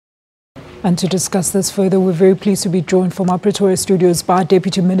And to discuss this further, we're very pleased to be joined from our Pretoria studios by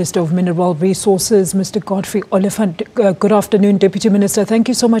Deputy Minister of Mineral Resources, Mr. Godfrey Oliphant. Good afternoon, Deputy Minister. Thank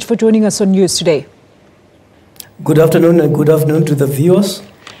you so much for joining us on News Today. Good afternoon, and good afternoon to the viewers.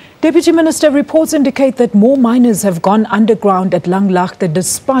 Deputy Minister, reports indicate that more miners have gone underground at Langlaagte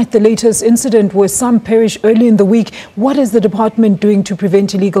despite the latest incident where some perished early in the week. What is the department doing to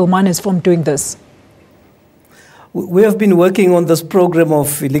prevent illegal miners from doing this? We have been working on this program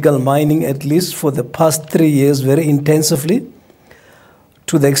of illegal mining at least for the past 3 years very intensively,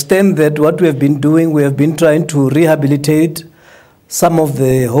 to the extent that what we have been doing, we have been trying to rehabilitate some of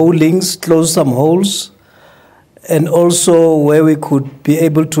the holdings, close some holes, and also where we could be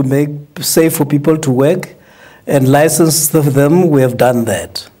able to make safe for people to work and license them, we have done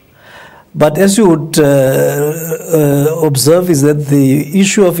that. But as you would observe is that the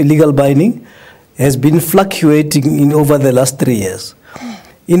issue of illegal mining has been fluctuating over the last 3 years.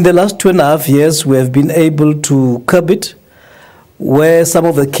 In the last 2.5 years, we have been able to curb it, where some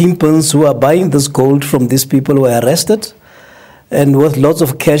of the kingpins who are buying this gold from these people were arrested, and with lots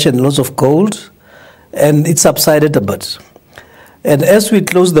of cash and lots of gold, and it subsided a bit. And as we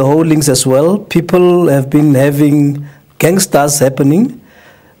close the holdings as well, people have been having gangsters happening,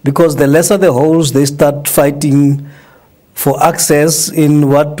 because the lesser the holes, they start fighting for access in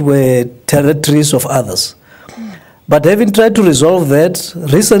what were territories of others. But having tried to resolve that,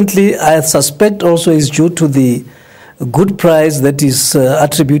 recently I suspect also is due to the good price that is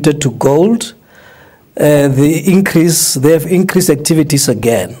attributed to gold, they have increased activities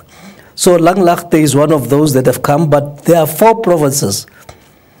again. So Langlaagte is one of those that have come, but there are 4 provinces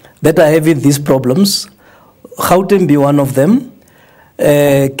that are having these problems, Gauteng being one of them,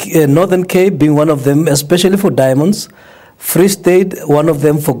 Northern Cape being one of them, especially for diamonds, Free State, one of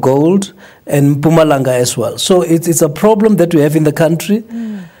them for gold, and Mpumalanga as well. So it's a problem that we have in the country,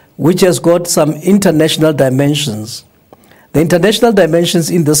 which has got some international dimensions. The international dimensions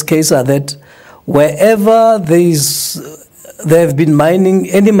in this case are that wherever there have been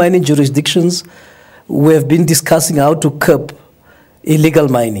any mining jurisdictions, we have been discussing how to curb illegal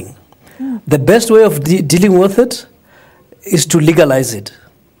mining. The best way of dealing with it is to legalize it.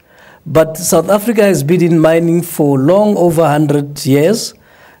 But South Africa has been in mining for long over 100 years,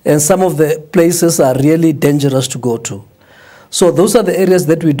 and some of the places are really dangerous to go to. So those are the areas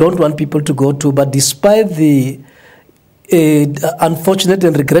that we don't want people to go to, but despite the unfortunate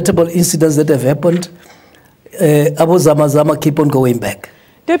and regrettable incidents that have happened, Zama Zamas keep on going back.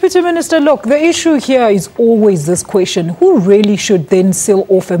 Deputy Minister, look, the issue here is always this question: who really should then sell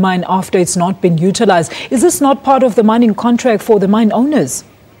off a mine after it's not been utilized? Is this not part of the mining contract for the mine owners?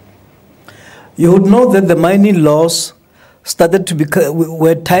 You would know that the mining laws started to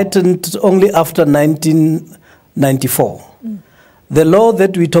were tightened only after 1994. The law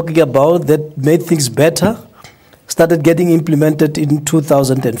that we're talking about that made things better started getting implemented in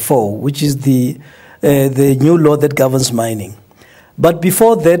 2004, which is the new law that governs mining. But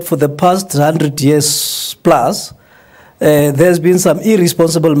before that, for the past 100 years plus, there's been some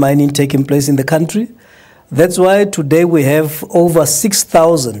irresponsible mining taking place in the country. That's why today we have over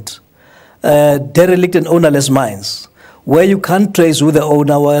 6,000 derelict and ownerless mines, where you can't trace who the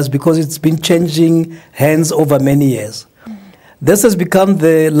owner was because it's been changing hands over many years. This has become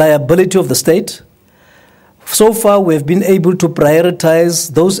the liability of the state. So far, we have been able to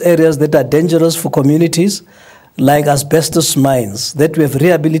prioritize those areas that are dangerous for communities, like asbestos mines, that we have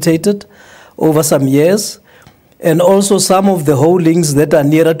rehabilitated over some years, and also some of the holdings that are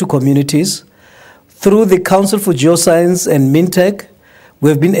nearer to communities. Through the Council for Geoscience and Mintech, we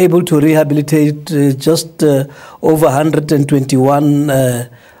have been able to rehabilitate just over 121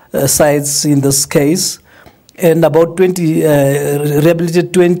 sites in this case, and about 20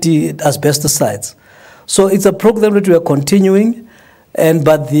 rehabilitated 20 asbestos sites. So it's a program that we are continuing,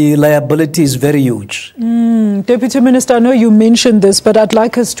 but the liability is very huge. Deputy Minister, I know you mentioned this, but I'd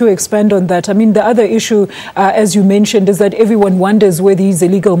like us to expand on that. I mean, the other issue, as you mentioned, is that everyone wonders where these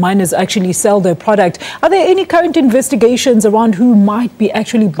illegal miners actually sell their product. Are there any current investigations around who might be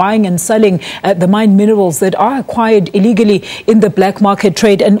actually buying and selling the mine minerals that are acquired illegally in the black market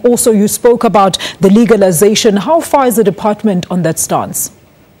trade? And also you spoke about the legalization. How far is the department on that stance?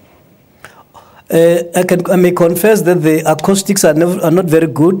 I may confess that the acoustics are not very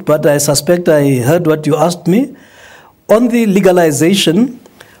good, but I suspect I heard what you asked me. On the legalization,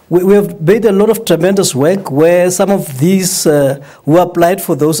 we have made a lot of tremendous work where some of these who applied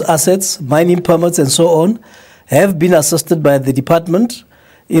for those assets, mining permits and so on, have been assisted by the department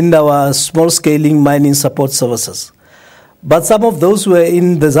in our small-scaling mining support services. But some of those who were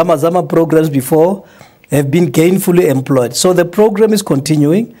in the Zama Zamas programs before have been gainfully employed. So the program is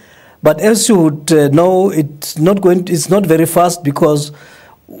continuing. But as you would know, it's not very fast, because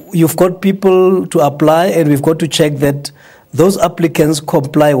you've got people to apply, and we've got to check that those applicants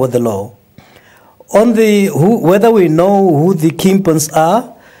comply with the law. On whether we know who the kingpins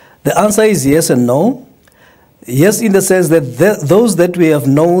are, the answer is yes and no. Yes, in the sense that those that we have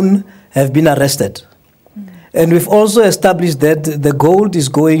known have been arrested. And we've also established that the gold is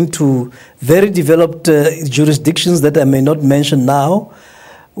going to very developed jurisdictions that I may not mention now,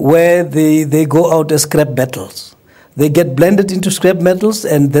 where they go out as scrap metals. They get blended into scrap metals,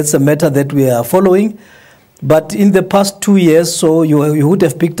 and that's a matter that we are following. But in the past 2 years, so you would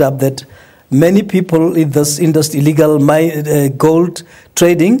have picked up that many people in this illegal gold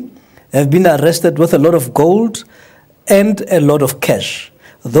trading have been arrested with a lot of gold and a lot of cash.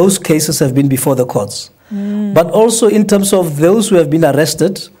 Those cases have been before the courts. But also in terms of those who have been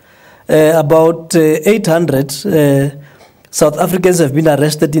arrested, about 800 South Africans have been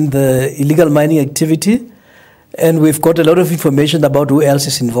arrested in the illegal mining activity, and we've got a lot of information about who else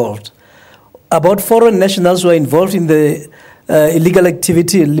is involved. About foreign nationals who are involved in the illegal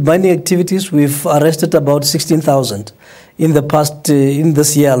activity, mining activities, we've arrested about 16,000 in the past, in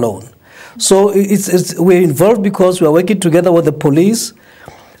this year alone. So we're involved because we're working together with the police,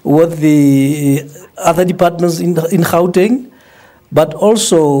 with the other departments in Gauteng, but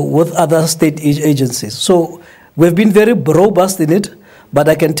also with other state agencies. So we've been very robust in it, but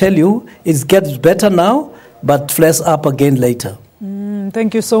I can tell you it gets better now, but flares up again later.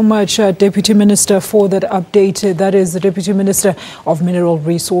 Thank you so much, Deputy Minister, for that update. That is the Deputy Minister of Mineral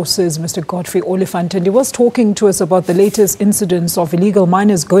Resources, Mr. Godfrey Oliphant, and he was talking to us about the latest incidents of illegal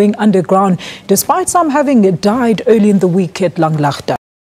miners going underground, despite some having died early in the week at Langlaagte.